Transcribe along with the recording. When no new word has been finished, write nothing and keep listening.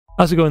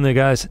How's it going there,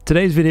 guys?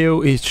 Today's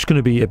video is just going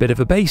to be a bit of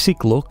a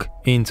basic look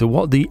into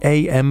what the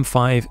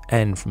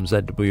AM5n from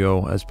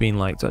ZWO has been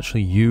like to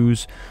actually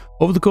use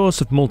over the course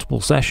of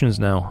multiple sessions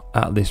now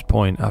at this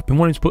point. I've been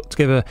wanting to put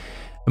together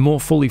a more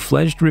fully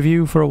fledged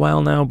review for a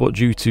while now, but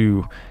due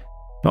to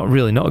not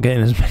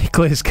getting as many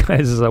clear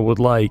skies as I would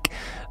like,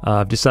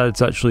 I've decided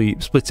to actually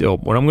split it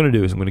up. What I'm going to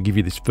do is I'm going to give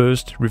you this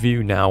first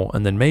review now,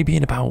 and then maybe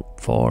in about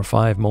 4 or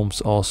 5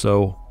 months or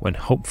so, when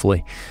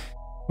hopefully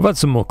we've had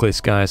some more clear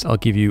skies, I'll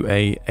give you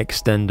a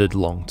extended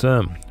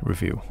long-term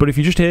review. But if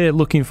you're just here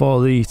looking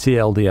for the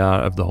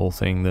TLDR of the whole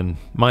thing, then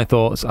my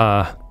thoughts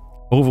are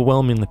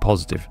overwhelmingly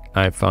positive.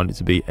 I've found it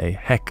to be a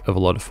heck of a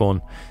lot of fun,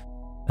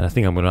 and I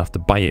think I'm going to have to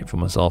buy it for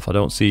myself. I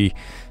don't see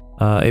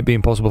it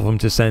being possible for me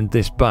to send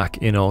this back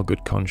in all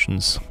good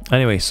conscience.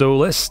 Anyway, so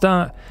let's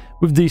start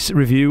with this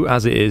review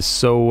as it is.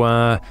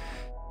 So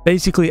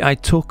basically, I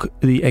took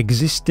the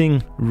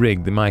existing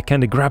rig, my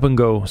kind of grab and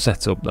go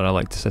setup that I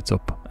like to set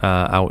up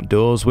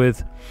outdoors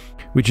with,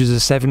 which is a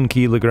 7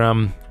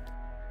 kilogram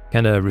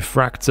kind of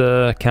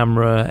refractor,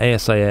 camera,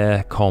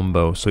 asiair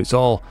combo. So it's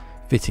all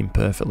fitting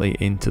perfectly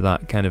into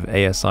that kind of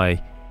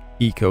ASI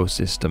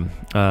ecosystem,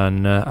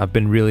 and I've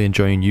been really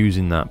enjoying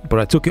using that. But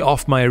I took it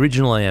off my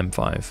original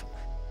AM5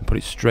 and put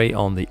it straight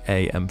on the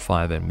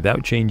AM5n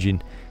without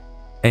changing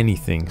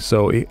anything,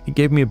 so it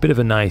gave me a bit of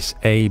a nice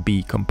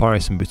A-B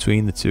comparison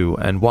between the two.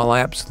 And while I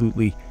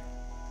absolutely,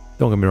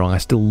 don't get me wrong, I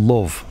still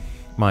love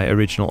my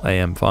original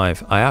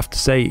AM5, I have to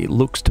say it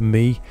looks to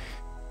me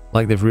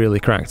like they've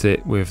really cracked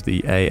it with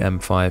the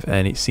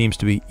AM5n. It seems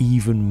to be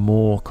even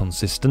more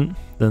consistent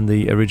than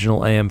the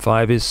original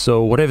AM5 is.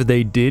 So whatever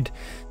they did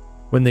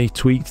when they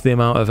tweaked the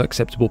amount of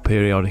acceptable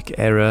periodic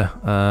error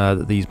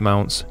that these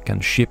mounts can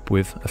ship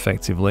with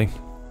effectively,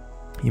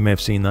 you may have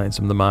seen that in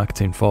some of the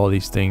marketing for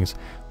these things.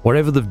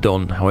 Whatever they've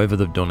done, however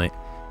they've done it,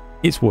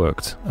 it's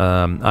worked.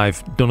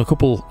 I've done a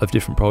couple of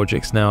different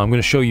projects now. I'm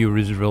going to show you a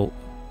result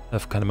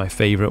of kind of my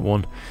favourite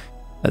one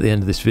at the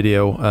end of this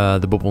video,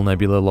 the Bubble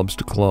Nebula,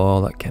 Lobster Claw,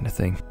 that kind of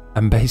thing.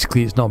 And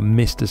basically it's not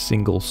missed a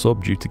single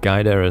sub due to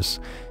guide errors.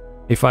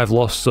 If I've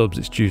lost subs,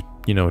 it's due,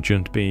 due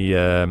to be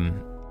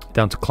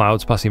down to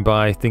clouds passing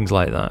by, things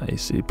like that.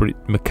 It's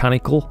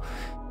mechanical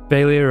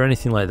failure or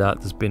anything like that,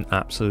 there's been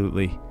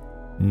absolutely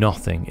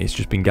nothing. It's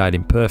just been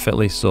guiding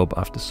perfectly, sub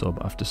after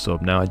sub after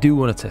sub. Now I do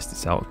want to test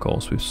this out, of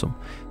course, with some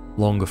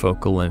longer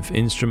focal length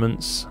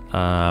instruments.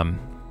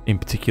 In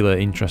particular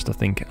interest, I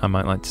think I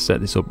might like to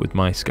set this up with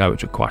my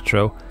Skywatcher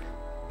Quattro,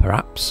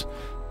 perhaps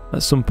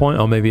at some point,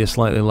 or maybe a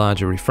slightly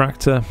larger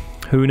refractor,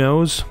 who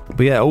knows.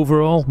 But yeah,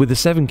 overall with a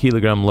 7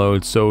 kilogram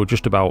load, so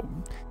just about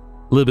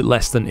a little bit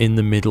less than in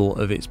the middle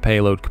of its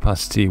payload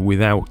capacity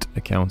without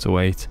a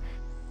counterweight,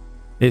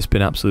 it's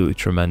been absolutely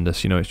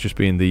tremendous. It's just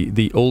been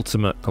the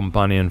ultimate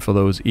companion for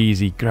those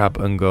easy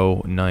grab and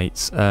go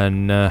nights.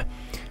 And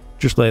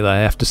just lately I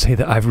have to say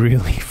that I've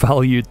really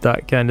valued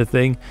that kind of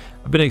thing.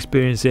 I've been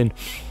experiencing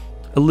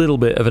a little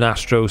bit of an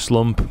astro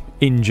slump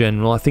in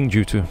general, I think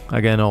due to,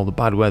 again, all the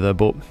bad weather,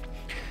 but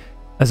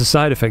as a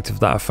side effect of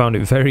that, I found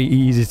it very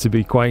easy to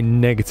be quite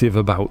negative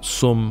about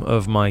some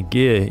of my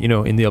gear.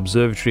 In the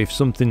observatory, if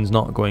something's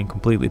not going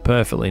completely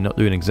perfectly, not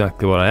doing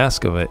exactly what I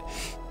ask of it,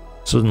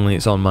 suddenly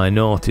it's on my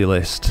naughty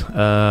list.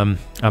 I'm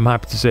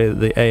happy to say that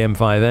the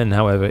AM5n,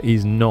 however,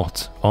 is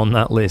not on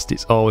that list.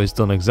 It's always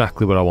done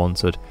exactly what I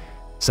wanted,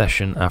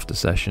 session after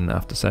session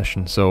after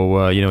session.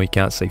 So, you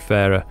can't say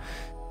fairer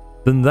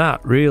than that,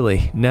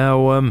 really.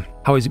 Now,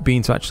 how has it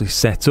been to actually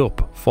set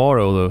up for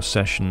all those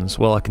sessions?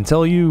 Well, I can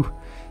tell you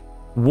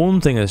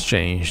one thing has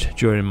changed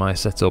during my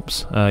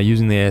setups,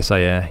 using the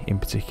asiair in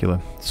particular.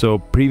 So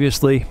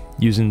previously,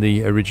 using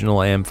the original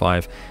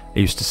AM5, I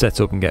used to set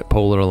up and get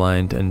polar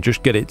aligned and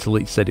just get it till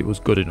it said it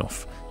was good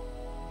enough,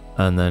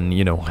 and then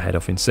head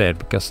off instead,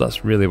 because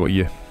that's really what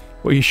you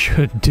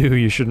should do.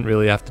 You shouldn't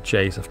really have to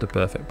chase after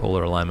perfect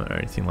polar alignment or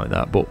anything like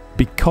that. But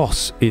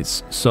because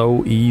it's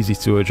so easy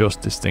to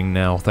adjust this thing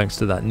now, thanks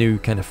to that new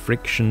kind of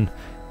friction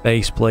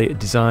base plate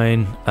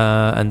design,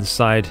 and the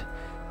side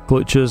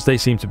clutches, they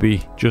seem to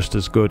be just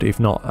as good, if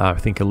not I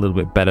think a little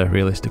bit better,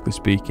 realistically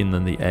speaking,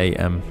 than the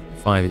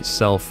AM5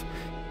 itself.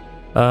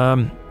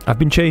 I've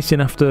been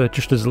chasing after,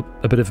 just as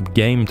a bit of a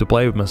game to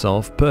play with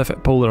myself,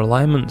 perfect polar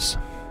alignments.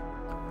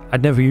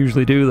 I'd never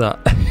usually do that.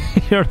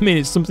 You know what I mean?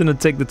 It's something I'd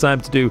take the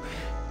time to do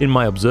in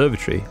my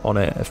observatory on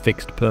a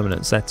fixed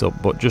permanent setup,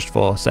 but just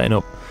for setting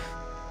up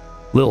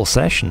little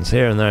sessions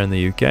here and there in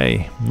the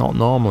UK, not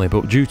normally.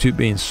 But due to it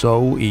being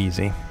so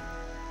easy,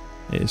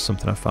 it is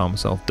something I found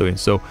myself doing.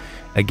 So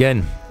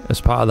again,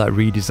 as part of that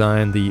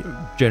redesign, the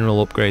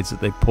general upgrades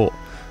that they put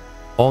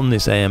on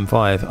this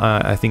AM5,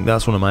 I think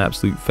that's one of my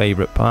absolute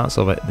favourite parts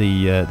of it,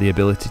 the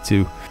ability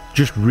to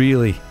just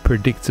really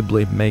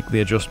predictably make the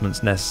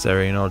adjustments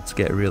necessary in order to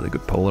get a really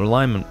good polar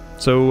alignment.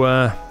 So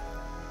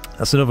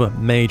that's another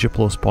major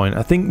plus point.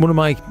 I think one of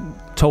my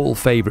total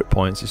favourite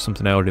points is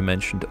something I already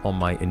mentioned on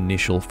my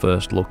initial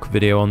first look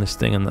video on this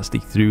thing, and that's the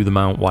through the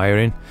mount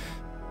wiring.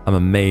 I'm a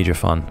major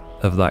fan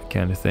of that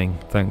kind of thing,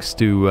 thanks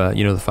to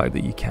the fact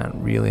that you can't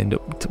really end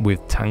up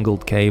with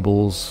tangled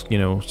cables,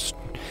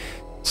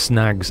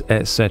 snags,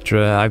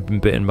 etc. I've been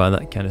bitten by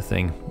that kind of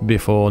thing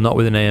before, not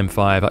with an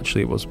AM5,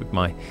 actually it was with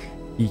my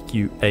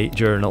EQ8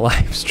 during a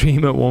live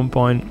stream at one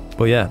point.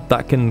 But yeah,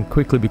 that can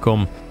quickly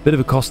become a bit of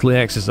a costly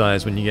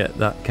exercise when you get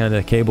that kind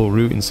of cable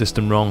routing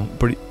system wrong.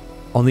 But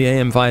on the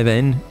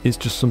AM5n, it's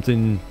just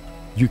something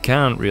you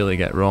can't really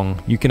get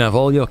wrong. You can have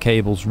all your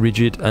cables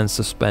rigid and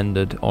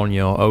suspended on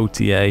your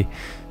OTA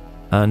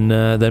and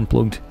then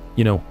plugged,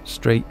 you know,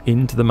 straight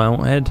into the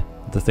mount head,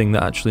 the thing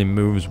that actually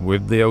moves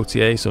with the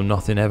OTA, so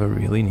nothing ever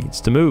really needs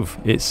to move.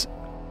 It's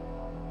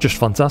just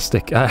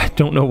fantastic. I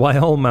don't know why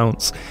all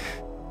mounts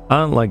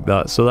aren't like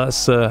that, so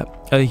that's a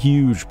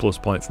huge plus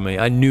point for me.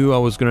 I knew I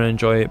was going to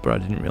enjoy it, but I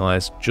didn't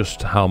realize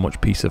just how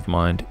much peace of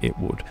mind it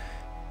would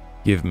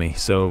give me.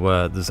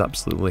 So there's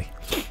absolutely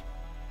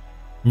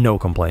no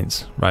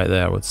complaints right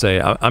there, I would say.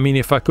 I mean,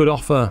 if I could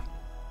offer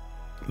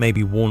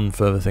maybe one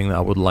further thing that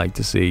I would like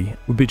to see,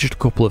 would be just a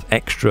couple of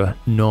extra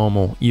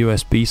normal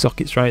USB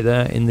sockets right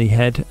there in the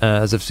head,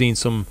 as I've seen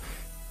some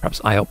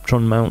perhaps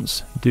Ioptron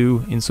mounts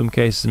do in some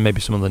cases, and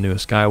maybe some of the newer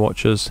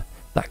Skywatchers.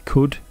 That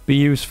could be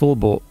useful,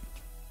 but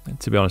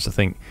to be honest, I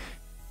think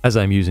as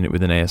I'm using it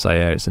with an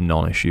asiair, it's a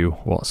non-issue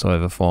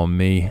whatsoever for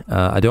me.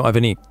 I don't have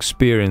any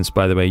experience,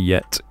 by the way,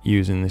 yet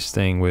using this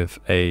thing with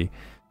a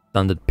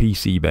standard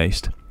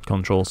PC-based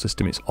control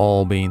system. It's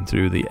all been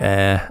through the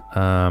air,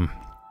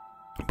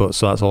 but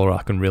so that's all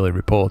I can really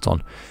report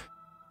on.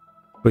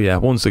 But yeah,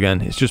 once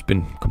again, it's just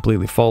been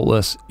completely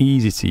faultless,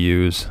 easy to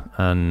use,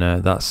 and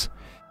that's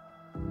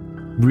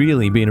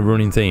really been a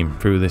running theme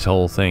through this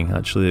whole thing,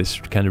 actually, this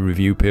kind of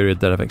review period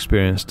that I've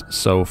experienced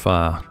so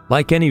far.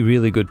 Like any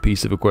really good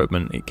piece of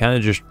equipment, it kind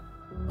of just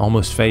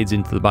almost fades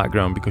into the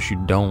background because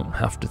you don't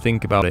have to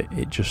think about it.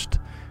 It just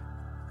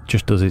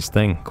does its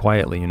thing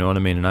quietly, you know what I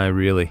mean? And I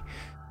really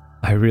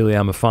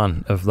am a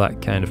fan of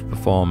that kind of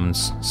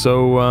performance.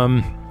 So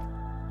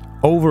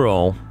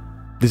overall,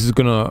 this is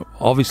gonna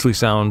obviously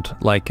sound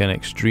like an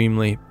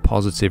extremely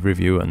positive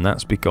review, and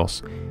that's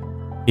because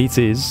it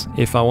is.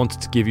 If I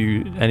wanted to give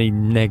you any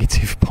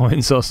negative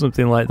points or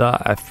something like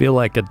that, I feel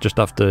like I'd just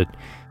have to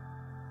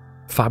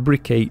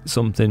fabricate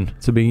something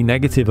to be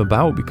negative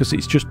about, because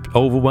it's just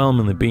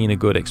overwhelmingly been a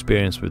good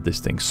experience with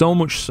this thing. So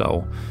much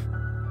so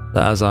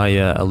that, as I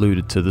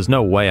alluded to, there's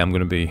no way I'm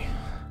going to be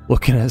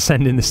looking at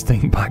sending this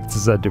thing back to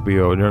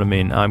ZWO, you know what I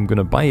mean? I'm going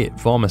to buy it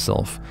for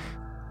myself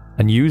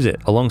and use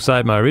it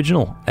alongside my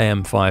original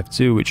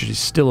AM5 which is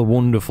still a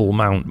wonderful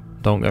mount,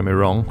 don't get me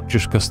wrong.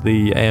 Just because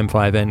the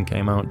AM5n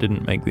came out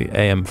didn't make the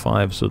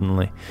AM5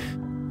 suddenly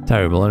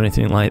terrible or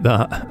anything like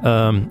that.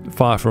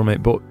 Far from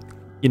it, but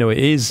you know, it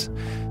is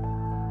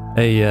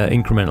a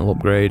incremental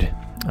upgrade,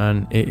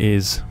 and it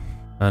is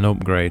an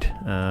upgrade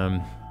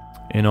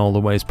in all the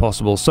ways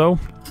possible. So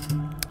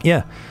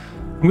yeah,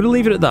 I'm going to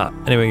leave it at that.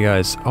 Anyway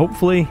guys,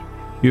 hopefully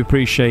you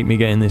appreciate me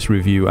getting this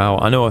review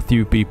out. I know a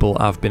few people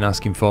have been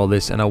asking for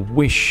this, and I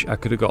wish I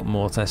could have got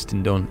more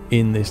testing done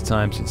in this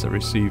time since I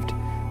received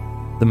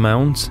the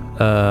mount.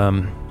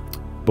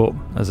 But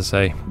as I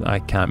say, I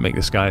can't make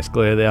the skies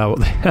clear, they are what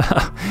they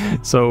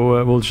are.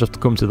 So we'll just have to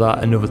come to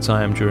that another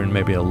time during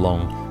maybe a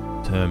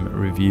long-term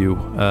review.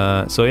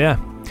 So yeah,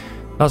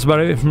 that's about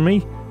it from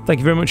me. Thank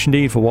you very much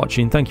indeed for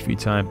watching. Thank you for your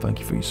time. Thank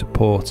you for your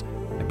support.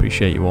 I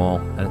appreciate you all.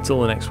 And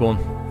until the next one,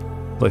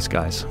 play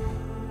skies.